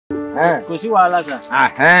Kò sí wàhálà sà.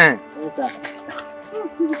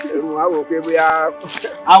 Wá wò pé bóyá.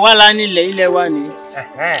 Àwa la ní ilẹ̀ wa ni.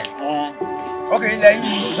 Ok, ilẹ̀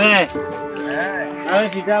yìí. Bẹ́ẹ̀. Àwọn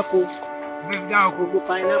ti dáko. Gbogbo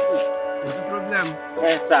pineapple. No problem.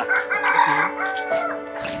 Sir.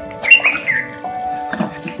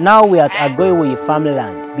 Now we are at Agoiwoye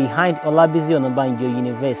farmland behind Olabizi Onabanjo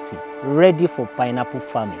University, ready for pineapple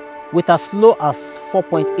farming. With as low as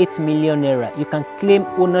 4.8 million naira, you can claim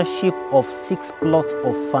ownership of 6 plots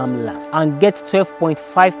of farmland and get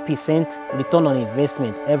 12.5% return on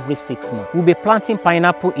investment every 6 months. We'll be planting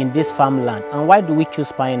pineapple in this farmland. And why do we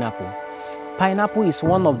choose pineapple? Pineapple is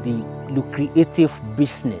one of the lucrative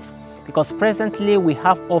business because presently we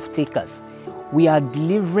have off-takers. We are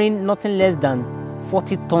delivering nothing less than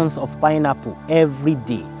 40 tons of pineapple every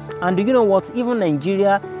day. And do you know what? Even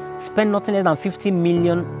Nigeria spend nothing less than 50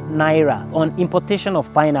 million naira on importation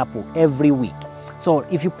of pineapple every week. So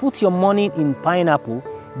if you put your money in pineapple,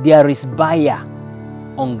 there is buyer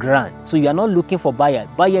on ground. So you are not looking for buyer.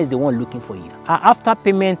 Buyer is the one looking for you. After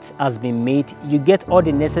payment has been made, you get all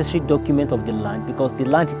the necessary documents of the land because the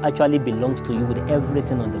land actually belongs to you with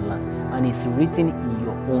everything on the land and it's written in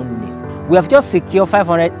your own name. We have just secured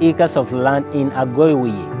 500 acres of land in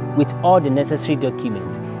Agoiwoye with all the necessary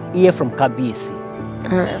documents here from KBC.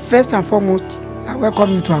 First and foremost, I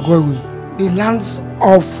welcome you to Agoiwoye, the lands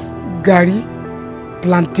of Gari,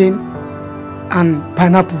 plantain, and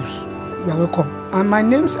pineapples. You are welcome. And my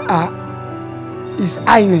names are His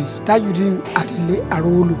Highness Tajudeen Adile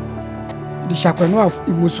Arolo, the Chaplain of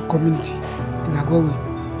Imosu community in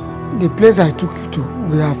Agoiwoye. The place I took you to,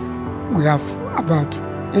 we have about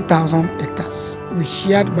 8,000 hectares with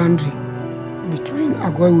shared boundary between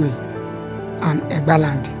Agoiwoye and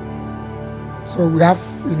Egbaland. So we have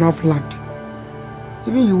enough land.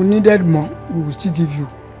 Even you needed more, we will still give you.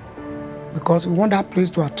 Because we want that place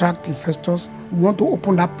to attract investors. We want to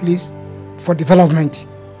open that place for development.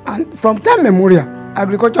 And from time memorial,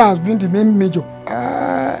 agriculture has been the main major.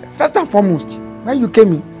 First and foremost, when you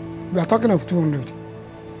came in, we are talking of 200.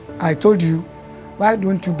 I told you, why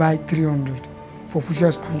don't you buy 300 for future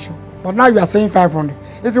expansion? But now you are saying 500.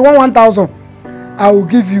 If you want 1,000, I will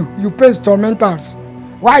give you. You pay instrumentals.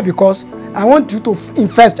 Why? Because I want you to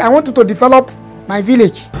invest. I want you to develop my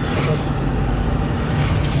village.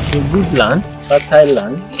 A good land, fertile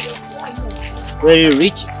land, very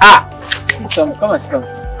rich. See some. Come and see some.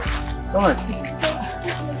 Come and see.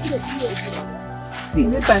 See.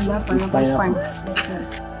 Pineapple.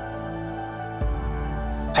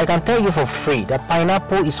 I can tell you for free that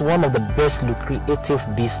pineapple is one of the best lucrative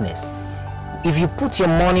business. If you put your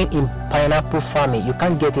money in pineapple farming, you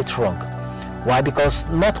can't get it wrong. Why? Because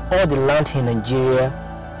not all the land in Nigeria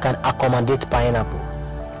can accommodate pineapple.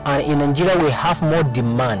 And in Nigeria, we have more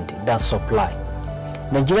demand than supply.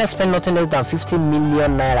 Nigeria spends nothing less than 50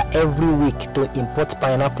 million naira every week to import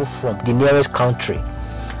pineapple from the nearest country.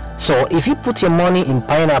 So if you put your money in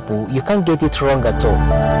pineapple, you can't get it wrong at all.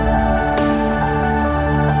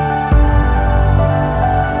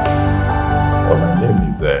 Well, my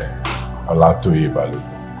name is Olatoye Balogun.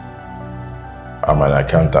 I'm an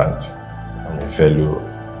accountant. I'm a fellow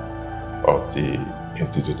of the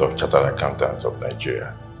Institute of Chartered Accountants of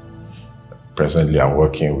Nigeria. Presently, I'm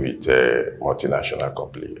working with a multinational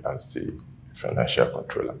company as the financial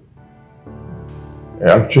controller.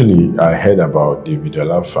 Actually, I heard about the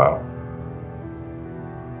Videola farm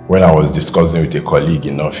when I was discussing with a colleague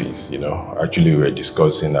in office. Actually, we were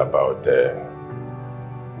discussing about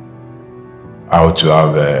how to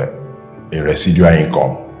have a residual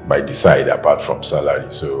income by the side apart from salary.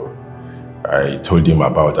 So I told him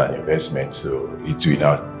about an investment. So he too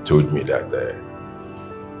now told me that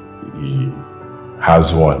he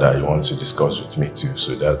has one that he wants to discuss with me too.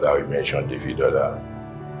 So that's how he mentioned the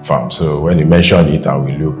 $50 farm. So when he mentioned it and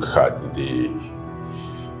we look at the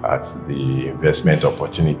investment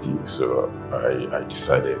opportunity, so I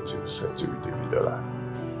decided to settle with the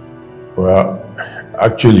 $50. Well,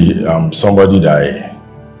 actually, I'm somebody that I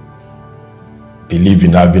believe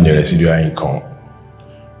in having a residual income,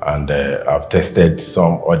 and I've tested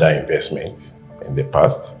some other investments in the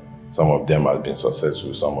past. Some of them have been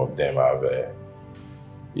successful, some of them have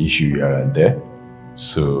issue here and there.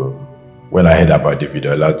 So when I heard about the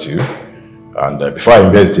 $50 too, and before I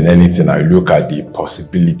invest in anything, I look at the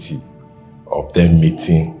possibility of them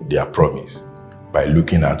meeting their promise by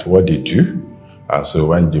looking at what they do. And so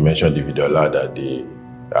when they mentioned the $50 that they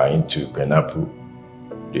are into pineapple,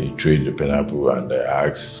 they trade the pineapple and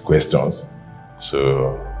ask questions.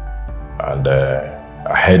 So, and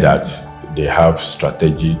I heard that they have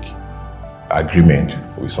strategic agreement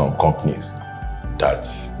with some companies that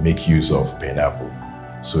make use of pineapple.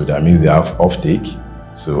 So that means they have offtake.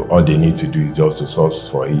 So all they need to do is just to source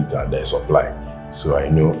for it and then supply. So I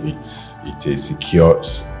know it's a secure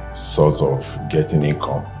source of getting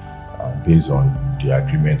income based on the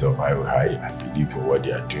agreement of I believe in what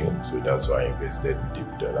they are doing. So that's why I invested with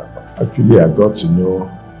Davidola. Actually, I got to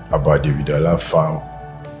know about Davidola farm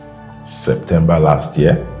September last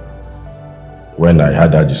year when I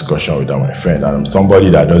had that discussion with my friend. And I'm somebody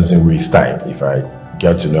that doesn't waste time if I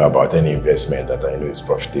get to know about any investment that I know is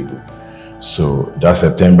profitable. So that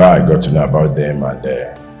September, I got to know about them, and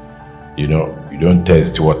you know, you don't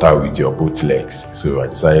test water with your both legs. So I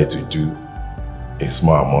decided to do a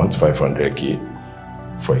small amount, 500k,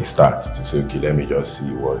 for a start, to say, okay, let me just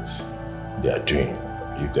see what they are doing,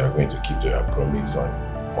 if they are going to keep their promise on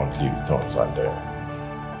monthly returns. And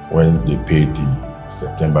when they paid the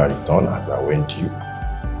September return as I went due,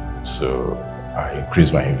 so I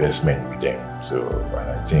increased my investment with them. So, and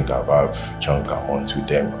I think I have chunk amount with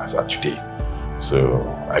them as of today. So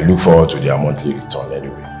I look forward to their monthly return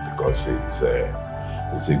anyway, because it's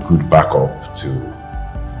a good backup to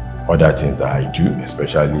other things that I do,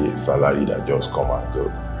 especially salary that just come and go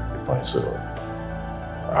at the point. So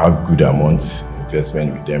I have good amounts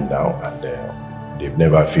investment with them now, and they've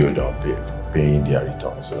never failed on paying their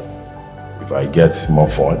return. So if I get more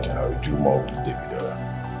fund, I will do more with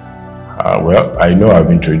Davidola. Well, I know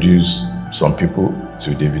I've introduced some people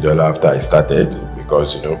to Davidola after I started,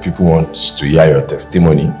 because you know, people want to hear your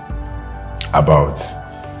testimony about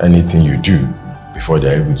anything you do before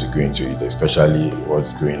they're able to go into it, especially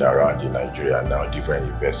what's going around in Nigeria now, different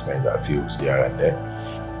investment that feels here and there.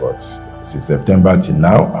 But since September till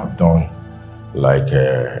now, I've done like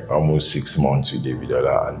almost 6 months with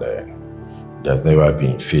Davidola, and there's never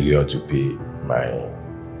been failure to pay my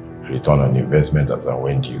return on investment as I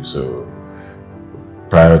went due. So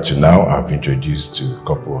prior to now, I've introduced to a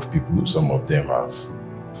couple of people. Some of them have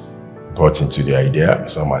bought into the idea,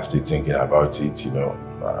 some are still thinking about it, you know.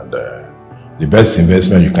 And the best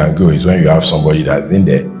investment you can go is when you have somebody that's in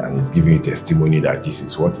there and is giving you testimony that this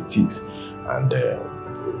is what it is. And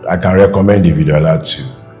I can recommend Davidola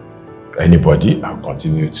to anybody. I'll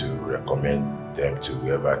continue to recommend them to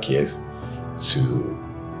whoever cares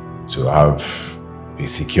to have a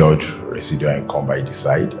secured residual income by the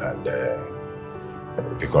side, and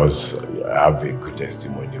because I have a good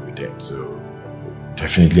testimony with them. So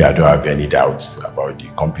definitely I don't have any doubts about the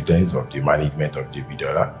competence of the management of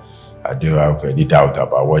Davidola. I don't have any doubt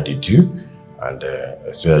about what they do. And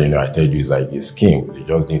especially, you know, I tell you, it's like a scheme. They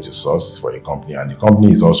just need to source for a company, and the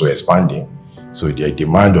company is also expanding. So their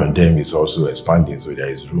demand on them is also expanding. So there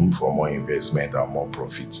is room for more investment and more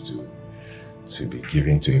profits to be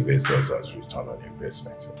given to investors as return on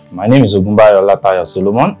investment. My name is Ogunbayo Olatayo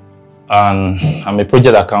Solomon, and I'm a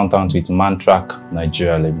project accountant with Mantrack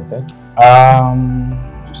Nigeria Limited.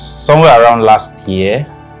 Somewhere around last year,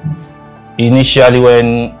 initially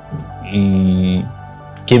when he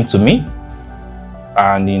came to me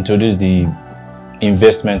and introduced the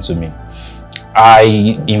investment to me,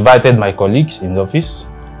 I invited my colleague in the office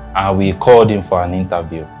and we called him for an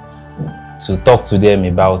interview to talk to them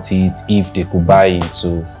about it, if they could buy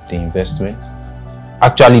into the investment.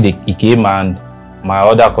 Actually, he came and my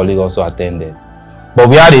other colleague also attended. But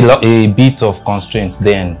we had a bit of constraints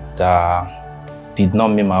then that did not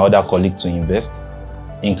make my other colleague to invest,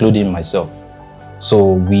 including myself.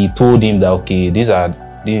 So we told him that, okay, these are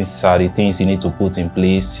the things you need to put in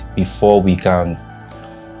place before we can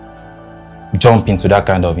jump into that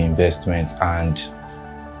kind of investment. And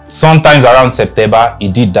sometimes around September,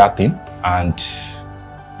 he did that thing, and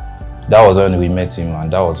that was when we met him,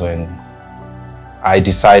 and that was when I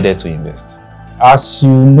decided to invest. As you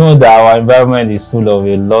know, that our environment is full of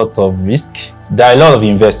a lot of risk. There are a lot of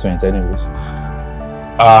investments anyways.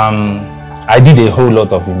 I did a whole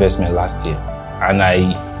lot of investment last year, and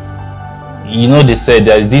you know, they said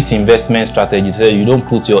there is this investment strategy. So you don't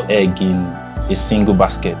put your egg in a single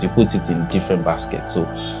basket, you put it in different baskets. So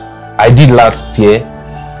I did last year,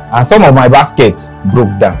 and some of my baskets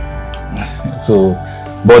broke down. So,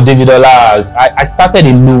 but Davidola, I started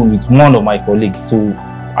a loan with one of my colleagues to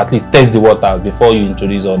at least test the waters before you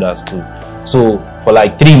introduce others too. So for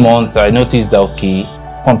like 3 months, I noticed that, okay,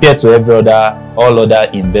 compared to all other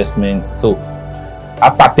investments, so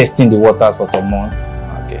after testing the waters for some months,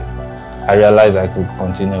 okay, I realized I could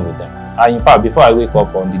continue with them. And in fact, before I wake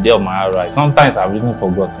up on the day of my RI, sometimes I've even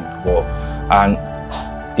forgotten. And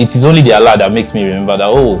it is only the alert that makes me remember that,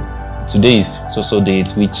 oh, today is so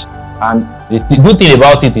date, which, and the good thing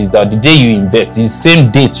about it is that the day you invest, the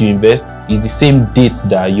same date you invest is the same date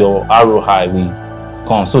that your ROI will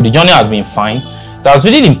come. So the journey has been fine. It has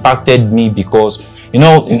really impacted me because you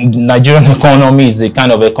know, Nigerian economy is a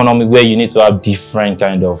kind of economy where you need to have different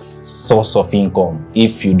kind of source of income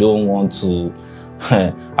if you don't want to,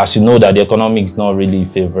 as you know that the economy is not really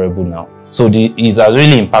favorable now. So it has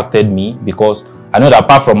really impacted me, because I know that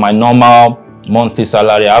apart from my normal monthly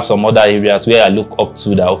salary, I have some other areas where I look up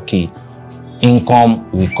to that, okay, income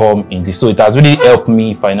will come in this. So it has really helped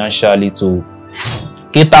me financially to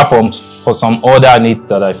cater for some other needs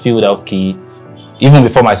that I feel that, okay, even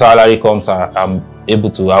before my salary comes, I'll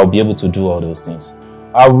be able to do all those things.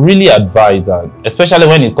 I really advise that, especially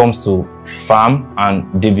when it comes to farm and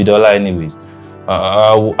Davidola anyways,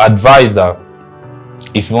 I would advise that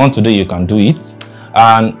if you want to do it, you can do it.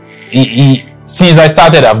 And since I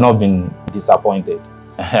started, I've not been disappointed.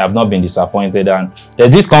 I have not been disappointed, and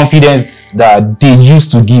there's this confidence that they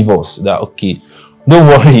used to give us that, okay, don't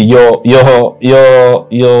worry, your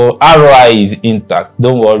ROI is intact.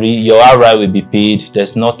 Don't worry, your ROI will be paid.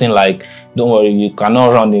 There's nothing like, don't worry, you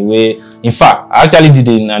cannot run away. In fact, I actually did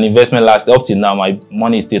an investment up till now. My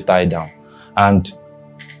money is still tied down, and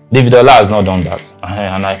Davidola has not done that,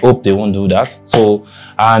 and I hope they won't do that. So,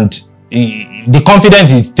 and the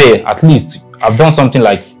confidence is there. At least I've done something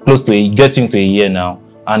like close to getting to a year now,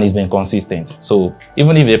 and it's been consistent. So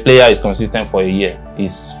even if a player is consistent for a year,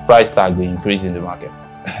 his price tag will increase in the market.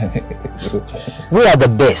 We are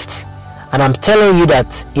the best, and I'm telling you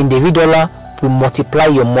that in Davidola, we multiply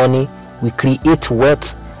your money, we create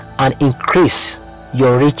wealth, and increase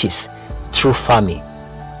your riches through farming.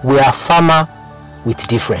 We are farmer with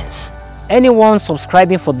difference. Anyone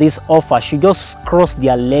subscribing for this offer should just cross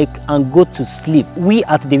their leg and go to sleep. We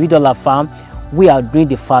at Davidola Farm, we are doing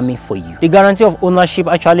the farming for you. The guarantee of ownership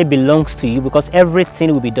actually belongs to you, because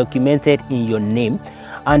everything will be documented in your name.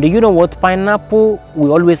 And you know what? Pineapple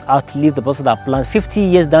will always outlive the person that plants. 50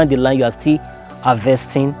 years down the line, you are still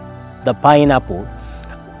harvesting the pineapple.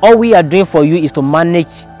 All we are doing for you is to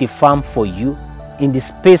manage the farm for you in the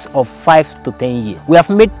space of 5 to 10 years. We have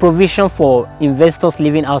made provision for investors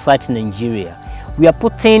living outside Nigeria. We are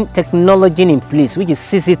putting technology in place, which is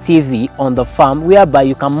CCTV on the farm, whereby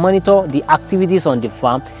you can monitor the activities on the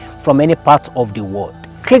farm from any part of the world.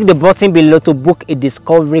 Click the button below to book a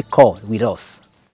discovery call with us.